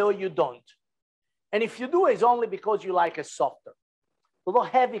do it or you don't. And if you do, it's only because you like it softer. A little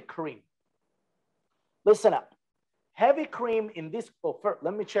heavy cream. Listen up. Heavy cream in this, oh, first,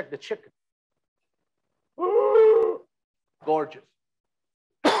 let me check the chicken. Gorgeous.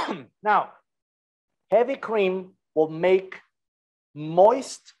 Now, heavy cream will make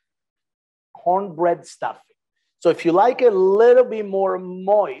moist cornbread stuffing. So if you like it a little bit more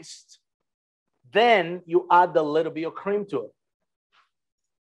moist, then you add a little bit of cream to it.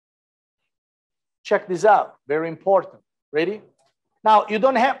 Check this out, very important. Ready? Now, you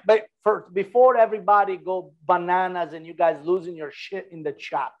don't have, but before everybody go bananas and you guys losing your shit in the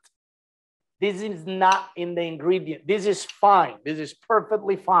chat, this is not in the ingredient. This is fine. This is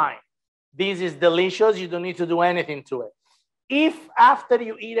perfectly fine. This is delicious. You don't need to do anything to it. If after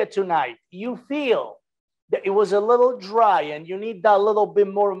you eat it tonight, you feel that it was a little dry and you need that little bit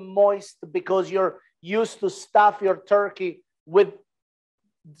more moist because you're used to stuff your turkey with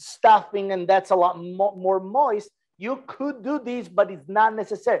stuffing and that's a lot more moist, you could do this, but it's not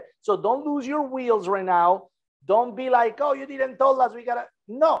necessary. So don't lose your wheels right now. Don't be like, oh, you didn't tell us we gotta.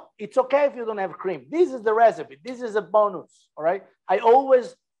 No, it's okay if you don't have cream. This is the recipe. This is a bonus, all right? I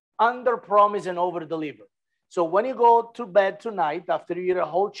always under promise and over deliver. So when you go to bed tonight, after you eat a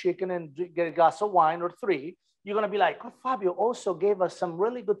whole chicken and get a glass of wine or 3, you're gonna be like, oh, Fabio also gave us some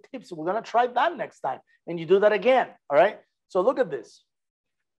really good tips. We're gonna try that next time. And you do that again, all right? So look at this.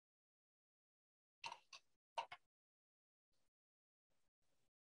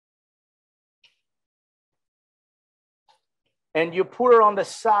 And you put it on the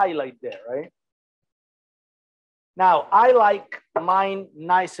side like that, right? Now, I like mine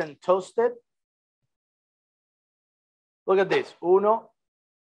nice and toasted. Look at this. 1,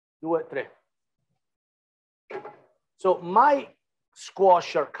 2, 3. So my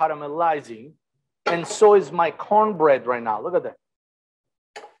squash are caramelizing, and so is my cornbread right now. Look at that.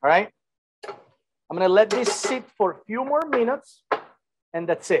 All right? I'm going to let this sit for a few more minutes, and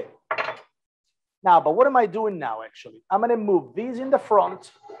that's it. Now, but what am I doing now, actually? I'm going to move these in the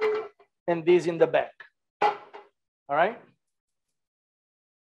front and these in the back. All right?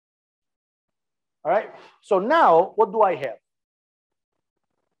 All right? So now, what do I have?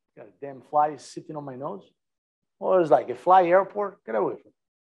 Got a damn fly sitting on my nose. Well, it's like a fly airport. Get away from it.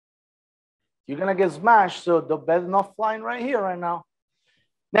 You're going to get smashed, so the bed's not flying right here right now.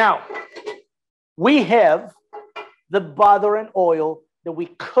 Now, we have the butter and oil that we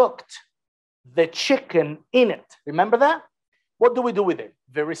cooked the chicken in it. Remember that? What do we do with it?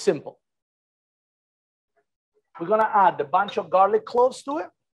 Very simple. We're going to add a bunch of garlic cloves to it.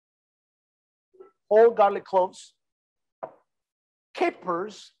 Whole garlic cloves.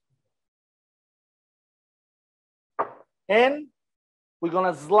 Capers. And we're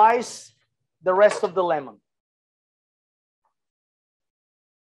going to slice the rest of the lemon.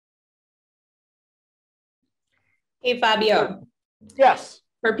 Hey, Fabio. Yes.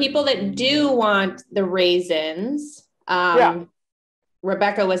 For people that do want the raisins,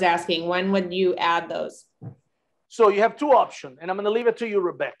 Rebecca was asking, when would you add those? So you have 2 options, and I'm going to leave it to you,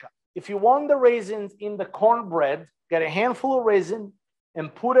 Rebecca. If you want the raisins in the cornbread, get a handful of raisin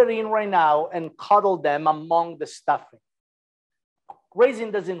and put it in right now and cuddle them among the stuffing.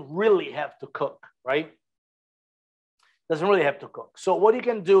 Raisin doesn't really have to cook, right? Doesn't really have to cook. So what you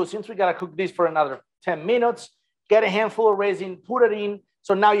can do, since we got to cook this for another 10 minutes, get a handful of raisin, put it in.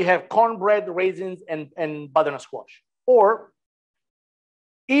 So now you have cornbread, raisins, and butternut squash. Or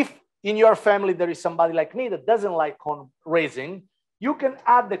if in your family there is somebody like me that doesn't like corn raisin, you can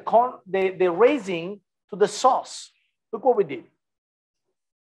add the raisin to the sauce. Look what we did.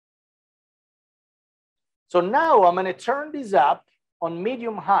 So now I'm going to turn this up on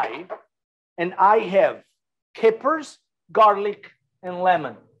medium high, and I have capers, garlic, and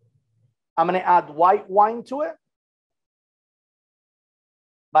lemon. I'm going to add white wine to it.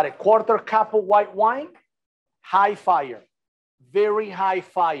 About a 1/4 cup of white wine, high fire, very high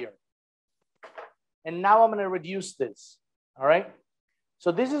fire. And now I'm going to reduce this, all right? So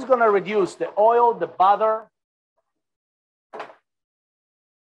this is going to reduce the oil, the butter.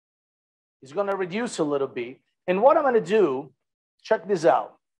 It's going to reduce a little bit. And what I'm going to do, check this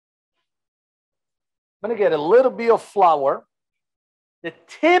out. I'm going to get a little bit of flour, the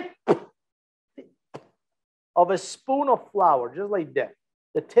tip of a spoon of flour, just like that.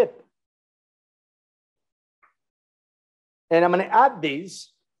 The tip. And I'm going to add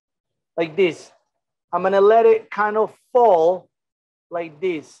these like this. I'm going to let it kind of fall like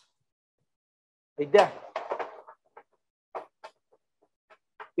this, like that.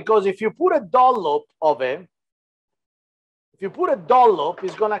 Because if you put a dollop of it, it's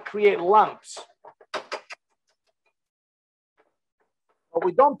going to create lumps. But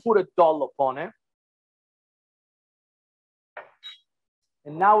we don't put a dollop on it.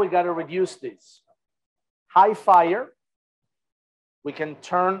 And now we got to reduce this. High fire. We can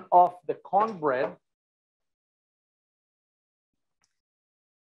turn off the cornbread.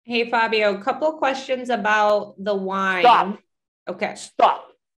 Hey, Fabio, a couple of questions about the wine. Stop. Okay. Stop.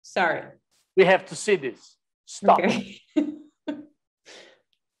 Sorry. We have to see this. Stop. Okay.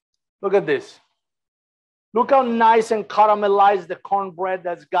 Look at this. Look how nice and caramelized the cornbread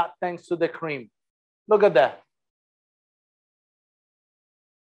that's got thanks to the cream. Look at that.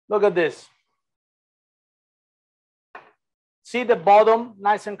 Look at this. See the bottom,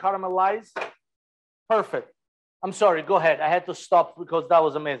 nice and caramelized? Perfect. I'm sorry, go ahead. I had to stop because that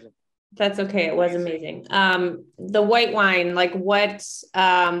was amazing. That's okay. It was amazing. The white wine, like what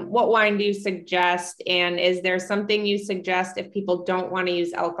wine do you suggest? And is there something you suggest if people don't want to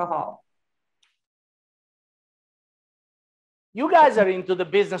use alcohol? You guys are into the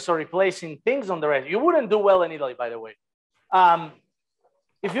business of replacing things on the rest. You wouldn't do well in Italy, by the way.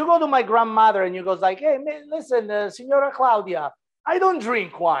 If you go to my grandmother and you go like, hey, listen, Signora Claudia, I don't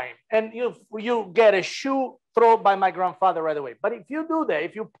drink wine. And you get a shoe thrown by my grandfather right away. But if you do that,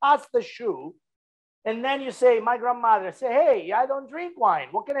 if you pass the shoe and then you say, my grandmother, say, hey, I don't drink wine.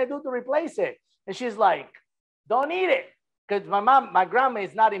 What can I do to replace it? And she's like, don't eat it. Because my grandma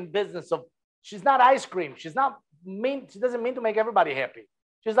is not in business of, she's not ice cream. She doesn't mean to make everybody happy.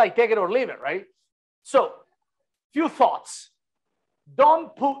 She's like, take it or leave it, right? So, few thoughts.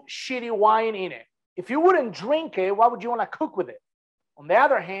 Don't put shitty wine in it. If you wouldn't drink it, why would you want to cook with it? On the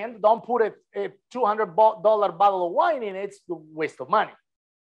other hand, don't put a $200 bottle of wine in it. It's a waste of money.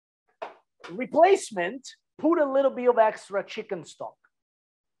 Replacement, put a little bit of extra chicken stock.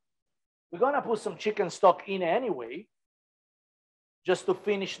 We're going to put some chicken stock in anyway, just to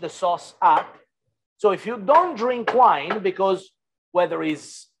finish the sauce up. So if you don't drink wine, because whether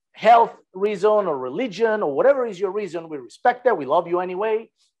it's health reason or religion or whatever is your reason, we respect that. We love you anyway.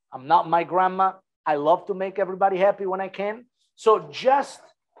 I'm not my grandma. I love to make everybody happy when I can. So just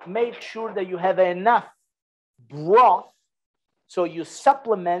make sure that you have enough broth so you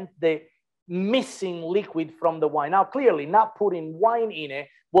supplement the missing liquid from the wine. Now, clearly, not putting wine in it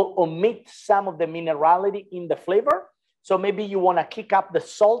will omit some of the minerality in the flavor. So maybe you want to kick up the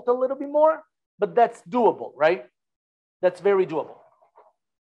salt a little bit more, but that's doable, right? That's very doable.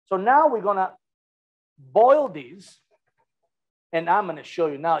 So now we're going to boil these. And I'm going to show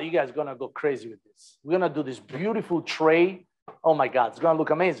you now. You guys are going to go crazy with this. We're going to do this beautiful tray. Oh, my God. It's going to look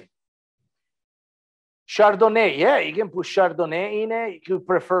amazing. Chardonnay. Yeah, you can put Chardonnay in it. You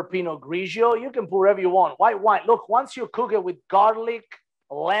prefer Pinot Grigio. You can put whatever you want. White wine. Look, once you cook it with garlic,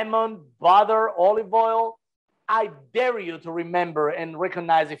 lemon, butter, olive oil, I dare you to remember and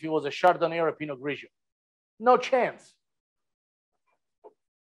recognize if it was a Chardonnay or a Pinot Grigio. No chance.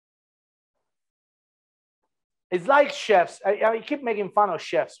 It's like chefs. I keep making fun of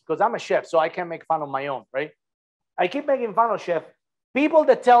chefs because I'm a chef, so I can't make fun of my own, right? I keep making fun of chefs. People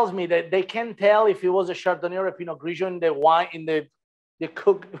that tells me that they can tell if it was a Chardonnay or a Pinot Grigio in the wine, in the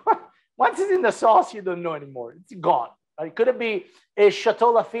cook. Once it's in the sauce, you don't know anymore. It's gone. It could be a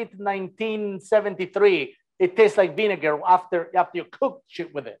Chateau Lafite 1973. It tastes like vinegar after you cook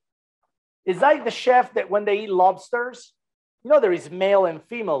shit with it. It's like the chef that when they eat lobsters, you know, there is male and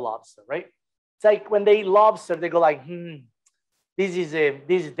female lobster, right? It's like when they eat lobster, they go like, this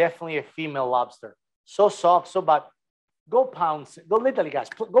is definitely a female lobster. So soft, so bad. Go pounce it. Go literally, guys.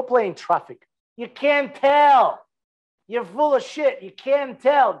 Go play in traffic. You can't tell. You're full of shit. You can't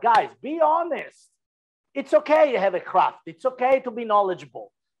tell. Guys, be honest. It's okay to have a craft. It's okay to be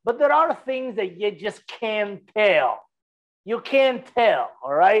knowledgeable. But there are things that you just can't tell. You can't tell,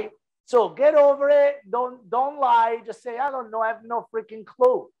 all right? So get over it. Don't lie. Just say, I don't know. I have no freaking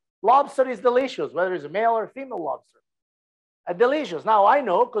clue. Lobster is delicious, whether it's a male or female lobster. Delicious. Now, I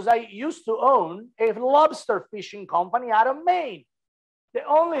know because I used to own a lobster fishing company out of Maine. The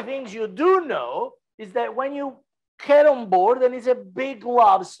only things you do know is that when you get on board and it's a big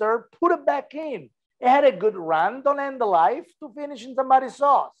lobster, put it back in. It had a good run. Don't end the life to finish in somebody's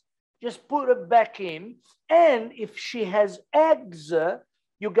sauce. Just put it back in. And if she has eggs,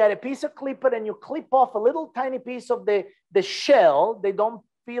 you get a piece of clipper and you clip off a little tiny piece of the shell. They don't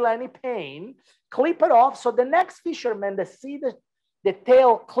feel any pain. Clip it off. So the next fishermen that see the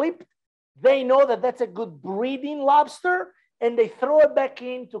tail clipped, they know that that's a good breeding lobster and they throw it back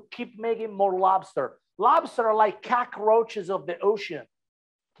in to keep making more lobster. Lobster are like cockroaches of the ocean.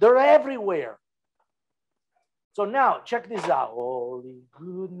 They're everywhere. So now check this out. Holy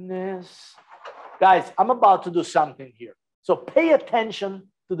goodness. Guys, I'm about to do something here. So pay attention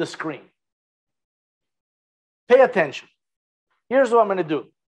to the screen. Pay attention. Here's what I'm going to do.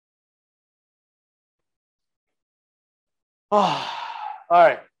 Oh, All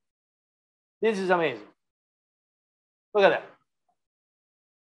right. This is amazing. Look at that.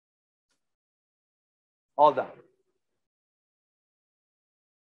 All done.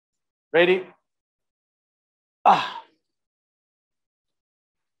 Ready? Ah.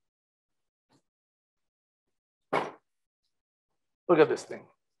 Look at this thing.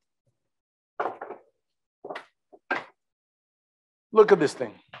 Look at this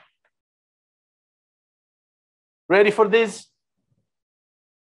thing. Ready for this?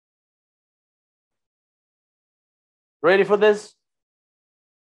 Ready for this?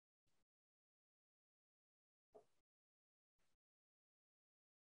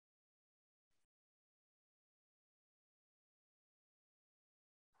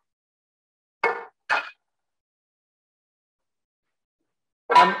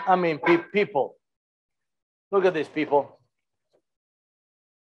 I mean, people. Look at this, people.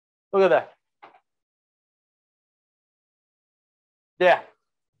 Look at that. Yeah.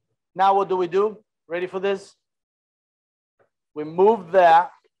 Now what do? Ready for this? We move that.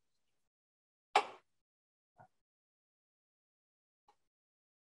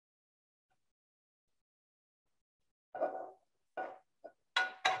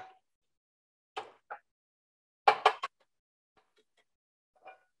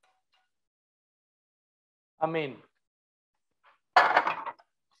 I mean,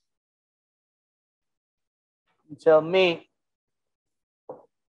 you tell me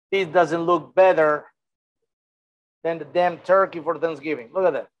this doesn't look better than the damn turkey for Thanksgiving. Look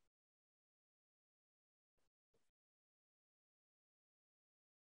at that.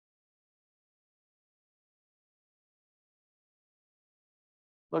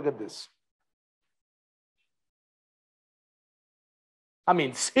 Look at this. I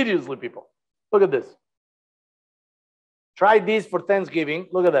mean, seriously, people. Look at this. Try this for Thanksgiving.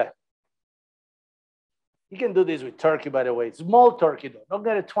 Look at that. You can do this with turkey, by the way. Small turkey, though. Don't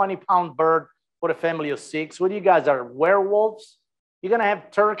get a 20-pound bird for a family of 6. What, you guys are werewolves? You're going to have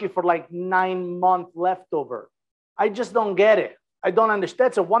turkey for like 9 months leftover. I just don't get it. I don't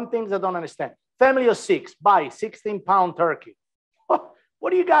understand. That's one thing I don't understand. Family of 6, buy 16-pound turkey. What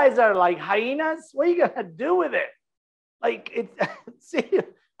do you guys are like, hyenas? What are you going to do with it? Like, see,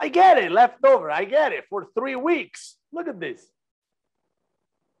 I get it, leftover. I get it for 3 weeks. Look at this.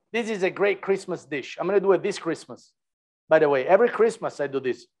 This is a great Christmas dish. I'm going to do it this Christmas. By the way, every Christmas I do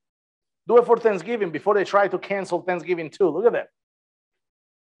this. Do it for Thanksgiving before they try to cancel Thanksgiving too. Look at that.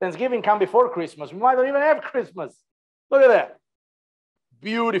 Thanksgiving come before Christmas. We might not even have Christmas. Look at that.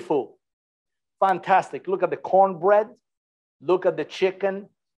 Beautiful. Fantastic. Look at the cornbread. Look at the chicken,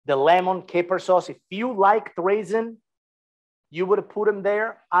 the lemon caper sauce. If you liked raisin, you would have put them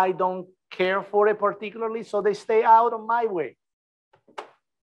there. I don't care for it particularly, so they stay out of my way.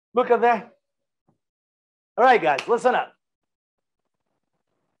 Look at that. All right, guys, listen up.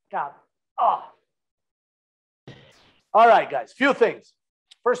 God. Oh. All right, guys, few things.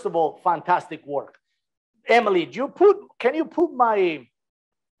 First of all, fantastic work. Emily, can you put my,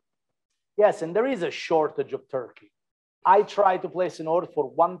 yes, and there is a shortage of turkey. I tried to place an order for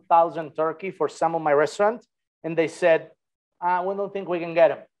 1,000 turkey for some of my restaurants, and they said, we don't think we can get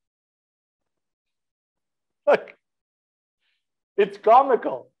them. Look, it's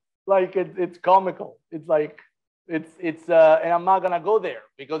comical. Like, it's comical. It's like, and I'm not going to go there,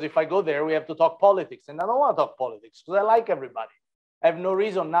 because if I go there, we have to talk politics, and I don't want to talk politics because I like everybody. I have no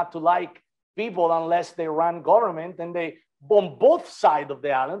reason not to like people unless they run government and they on both sides of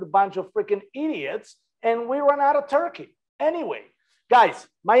the island, a bunch of freaking idiots, and we run out of turkey. Anyway, guys,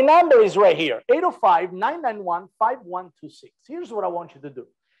 my number is right here, 805-991-5126. Here's what I want you to do.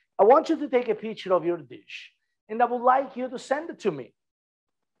 I want you to take a picture of your dish, and I would like you to send it to me.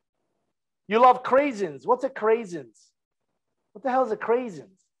 You love craisins. What's a craisins? What the hell is a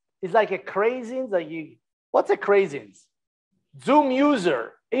craisins? It's like a craisins. What's a craisins? Zoom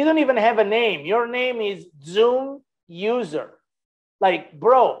user. You don't even have a name. Your name is Zoom user. Like,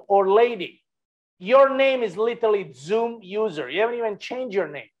 bro or lady. Your name is literally Zoom user. You haven't even changed your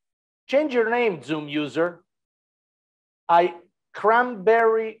name. Change your name, Zoom user.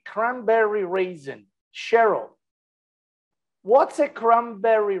 Cranberry raisin. Cheryl. What's a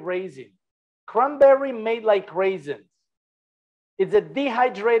cranberry raisin? Cranberry made like raisins. It's a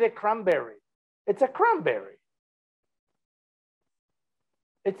dehydrated cranberry. It's a cranberry.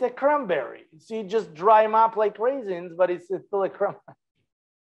 It's a cranberry. So you just dry them up like raisins, but it's still a cranberry.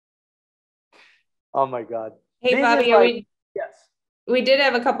 Oh my God. Hey, Fabio, yes. We did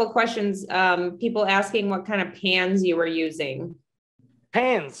have a couple of questions. People asking what kind of pans you were using.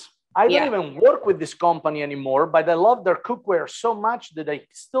 Pans. I don't even work with this company anymore, but I love their cookware so much that I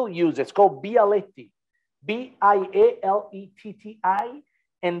still use it. It's called Bialetti. Bialetti.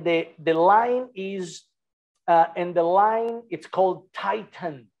 And the line is, it's called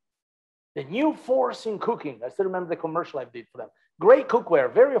Titan. The new force in cooking. I still remember the commercial I did for them. Great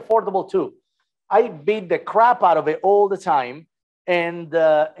cookware, very affordable too. I beat the crap out of it all the time, and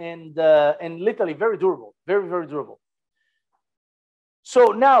literally very durable, very, very durable. So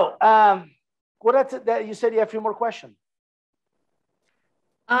now, that you said you have a few more questions.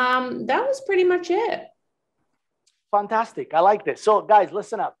 That was pretty much it. Fantastic. I like this. So guys,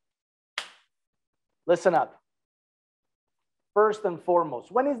 listen up. Listen up. First and foremost,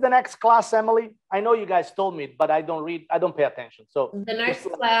 when is the next class, Emily? I know you guys told me, but I don't pay attention. So the next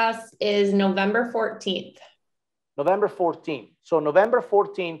class is November 14th. November 14th. So November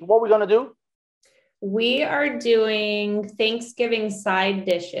 14th, what are we going to do? We are doing Thanksgiving side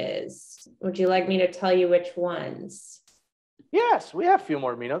dishes. Would you like me to tell you which ones? Yes, we have a few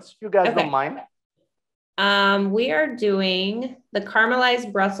more minutes. You guys don't mind. We are doing the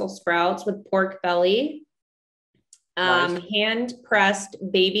caramelized Brussels sprouts with pork belly. Nice. Hand-pressed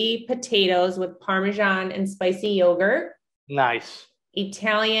baby potatoes with Parmesan and spicy yogurt. Nice.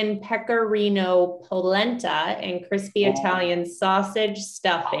 Italian pecorino polenta and crispy Italian sausage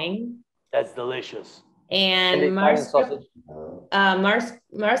stuffing. That's delicious. And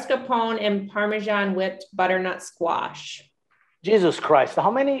mascarpone and Parmesan whipped butternut squash. Jesus Christ. How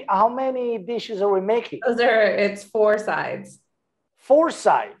many dishes are we making? It's 4 sides. 4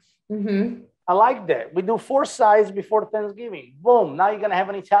 sides. Mm-hmm. I like that. We do 4 sides before Thanksgiving. Boom. Now you're going to have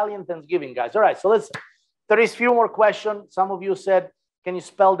an Italian Thanksgiving, guys. All right. So listen, there is a few more questions. Some of you said, can you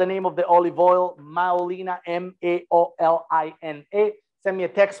spell the name of the olive oil? Maolina, Maolina. Send me a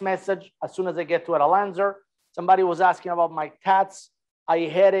text message. As soon as I get to it, I'll answer. Somebody was asking about my tats. I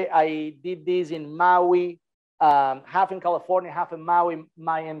had it. I did this in Maui, half in California, half in Maui.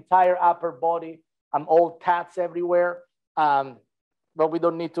 My entire upper body, I'm all tats everywhere. But we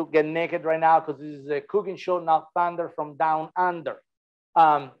don't need to get naked right now because this is a cooking show, not thunder from down under.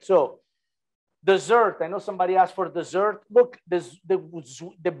 So dessert. I know somebody asked for dessert. Look, let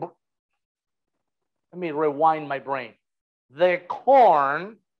me rewind my brain. The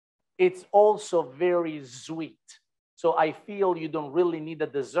corn, it's also very sweet. So I feel you don't really need a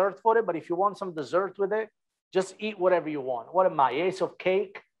dessert for it. But if you want some dessert with it, just eat whatever you want. What am I, ace of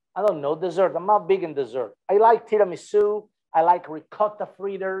cake? I don't know, dessert. I'm not big in dessert. I like tiramisu. I like ricotta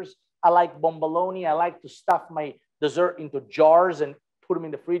fritters. I like bomboloni. I like to stuff my dessert into jars and put them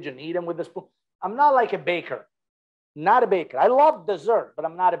in the fridge and eat them with a spoon. I'm not like a baker. Not a baker. I love dessert, but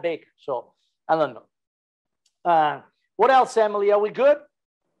I'm not a baker. So I don't know. What else, Emily? Are we good?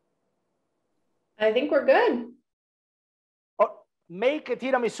 I think we're good. Oh, make a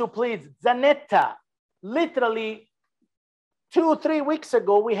tiramisu, please. Zanetta, literally 2-3 weeks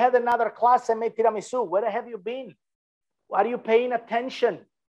ago, we had another class and made tiramisu. Where have you been? Are you paying attention?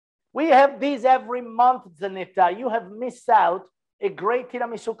 We have these every month, Zanetta. You have missed out a great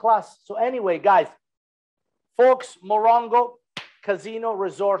tiramisu class. So anyway, guys, folks, Morongo, Casino,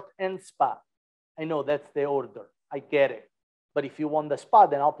 Resort, and Spa. I know that's the order. I get it. But if you want the spa,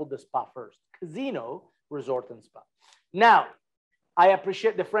 then I'll put the spa first. Casino, Resort, and Spa. Now, I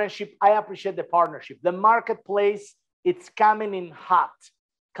appreciate the friendship. I appreciate the partnership. The marketplace, it's coming in hot.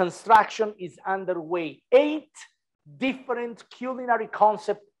 Construction is underway. 8 different culinary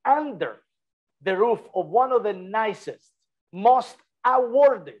concepts under the roof of one of the nicest, most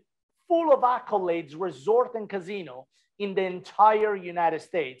awarded, full of accolades resort and casino in the entire United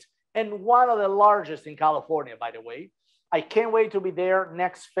States, and one of the largest in California, by the way. I can't wait to be there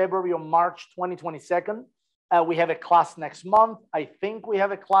next February or March 2022. We have a class next month. I think we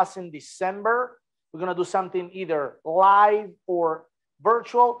have a class in December. We're going to do something either live or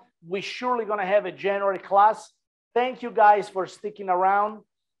virtual. We're surely going to have a January class. Thank you guys for sticking around.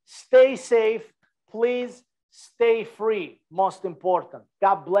 Stay safe. Please stay free. Most important.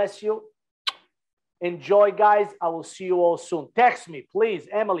 God bless you. Enjoy, guys. I will see you all soon. Text me, please.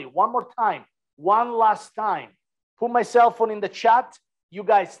 Emily, one more time. One last time. Put my cell phone in the chat. You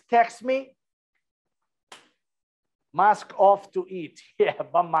guys text me. Mask off to eat. Yeah,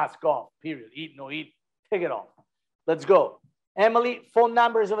 but mask off, period. Eat, no eat. Take it off. Let's go. Emily, phone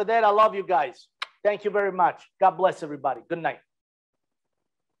number is over there. I love you guys. Thank you very much. God bless everybody. Good night.